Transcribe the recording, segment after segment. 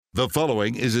The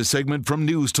following is a segment from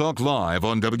News Talk Live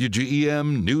on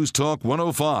WGEM News Talk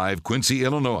 105, Quincy,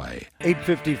 Illinois.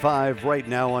 8:55 right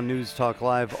now on News Talk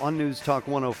Live, on News Talk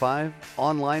 105,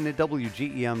 online at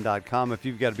WGEM.com. If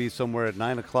you've got to be somewhere at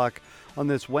 9 o'clock on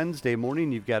this Wednesday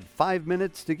morning, you've got 5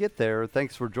 minutes to get there.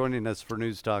 Thanks for joining us for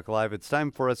News Talk Live. It's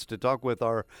time for us to talk with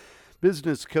our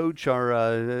business coach,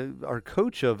 our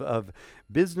coach of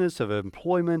business, of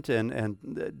employment,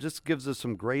 and just gives us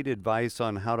some great advice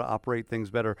on how to operate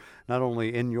things better, not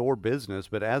only in your business,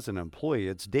 but as an employee.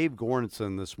 It's Dave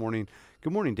Goranson this morning.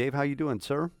 Good morning, Dave. How you doing,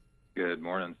 sir? Good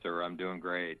morning, sir. I'm doing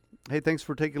great. Hey, thanks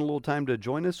for taking a little time to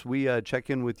join us. We check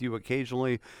in with you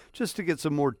occasionally just to get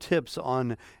some more tips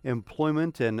on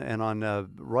employment and on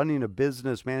running a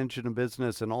business, managing a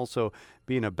business, and also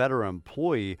being a better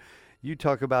employee. You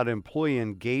talk about employee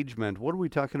engagement. What are we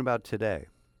talking about today?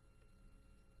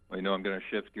 Well, I'm going to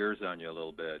shift gears on you a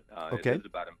little bit. Okay. It is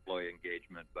about employee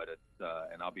engagement, but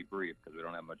and I'll be brief because we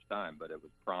don't have much time, but it was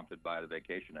prompted by the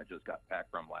vacation I just got back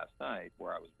from last night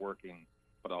where I was working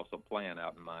but also playing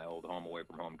out in my old home away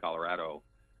from home, Colorado.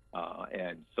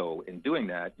 And so in doing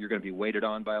that, you're going to be waited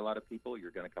on by a lot of people.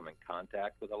 You're going to come in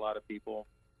contact with a lot of people.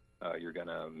 You're going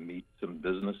to meet some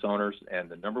business owners. And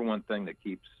the number one thing that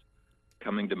keeps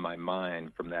coming to my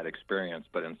mind from that experience,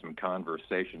 but in some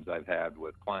conversations I've had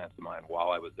with clients of mine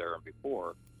while I was there and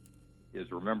before,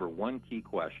 is remember one key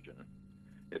question.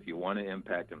 If you want to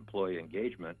impact employee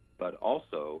engagement, but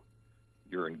also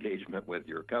your engagement with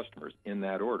your customers, in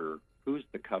that order, who's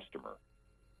the customer?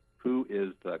 Who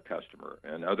is the customer?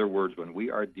 In other words, when we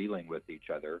are dealing with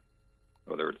each other,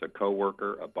 whether it's a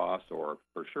coworker, a boss, or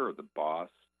for sure the boss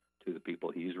to the people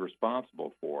he's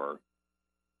responsible for,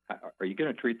 are you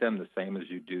going to treat them the same as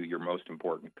you do your most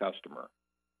important customer?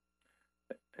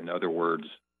 In other words,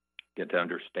 get to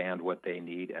understand what they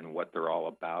need and what they're all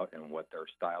about and what their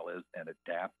style is and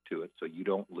adapt to it so you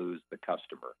don't lose the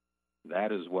customer.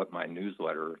 That is what my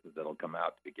newsletter that'll come out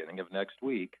at the beginning of next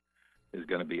week is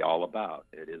going to be all about.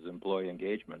 It is employee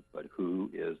engagement, but who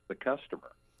is the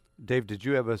customer? Dave, did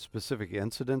you have a specific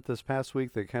incident this past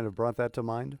week that kind of brought that to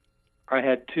mind? I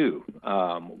had two.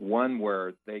 One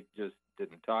where they just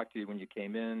didn't talk to you when you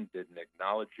came in, didn't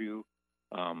acknowledge you,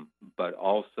 but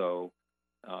also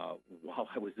while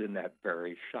I was in that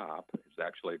very shop, it was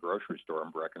actually a grocery store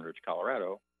in Breckenridge,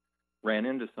 Colorado, ran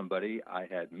into somebody I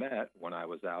had met when I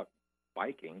was out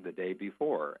biking the day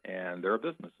before, and they're a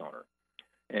business owner.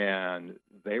 And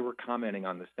they were commenting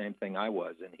on the same thing I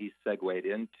was, and he segued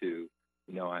into,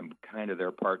 I'm kind of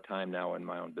there part-time now in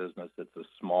my own business. It's a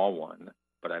small one,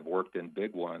 but I've worked in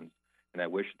big ones, and I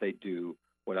wish they'd do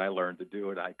what I learned to do.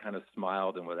 And I kind of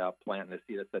smiled, and without planting a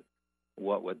seed, I said,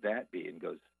 what would that be? And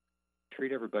goes,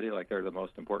 treat everybody like they're the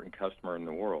most important customer in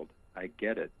the world. I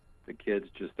get it. The kid's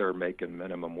just there making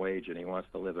minimum wage, and he wants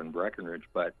to live in Breckenridge,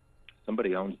 but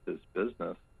somebody owns this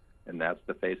business, and that's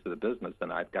the face of the business,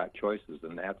 and I've got choices,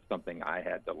 and that's something I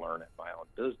had to learn in my own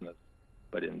business.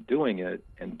 But in doing it,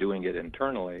 and doing it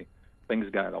internally, things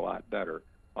got a lot better.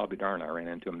 I'll be darned, I ran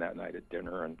into him that night at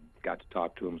dinner and got to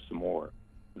talk to him some more.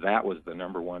 That was the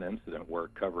number one incident where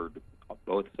it covered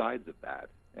both sides of that,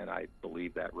 and I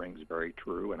believe that rings very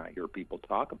true, and I hear people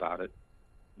talk about it,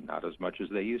 not as much as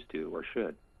they used to or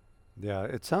should. Yeah,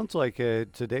 it sounds like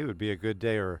today would be a good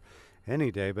day, or any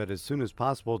day, but as soon as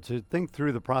possible to think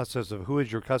through the process of who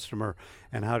is your customer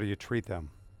and how do you treat them.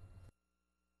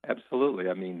 Absolutely.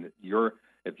 I mean,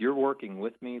 if you're working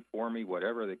with me, for me,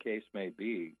 whatever the case may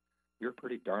be, you're a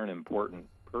pretty darn important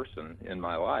person in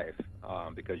my life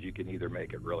because you can either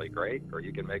make it really great or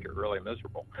you can make it really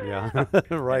miserable. Yeah,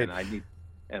 right.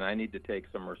 And I need to take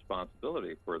some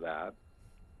responsibility for that.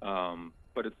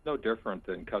 But it's no different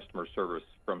than customer service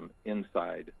from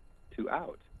inside to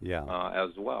out. Yeah.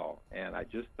 As well. And I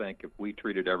just think if we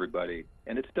treated everybody,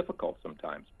 and it's difficult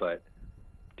sometimes, but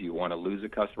do you want to lose a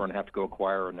customer and have to go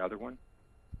acquire another one?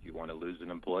 Do you want to lose an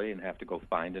employee and have to go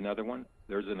find another one?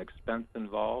 There's an expense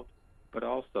involved, but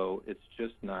also it's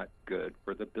just not good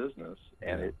for the business,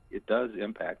 and it does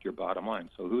impact your bottom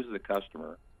line. So who's the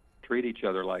customer? Treat each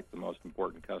other like the most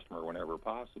important customer whenever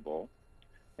possible,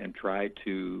 and try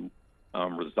to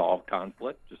resolve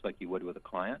conflict just like you would with a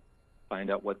client. Find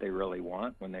out what they really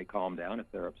want when they calm down if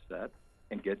they're upset,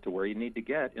 and get to where you need to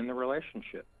get in the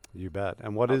relationship. You bet.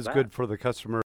 And what is good for the customer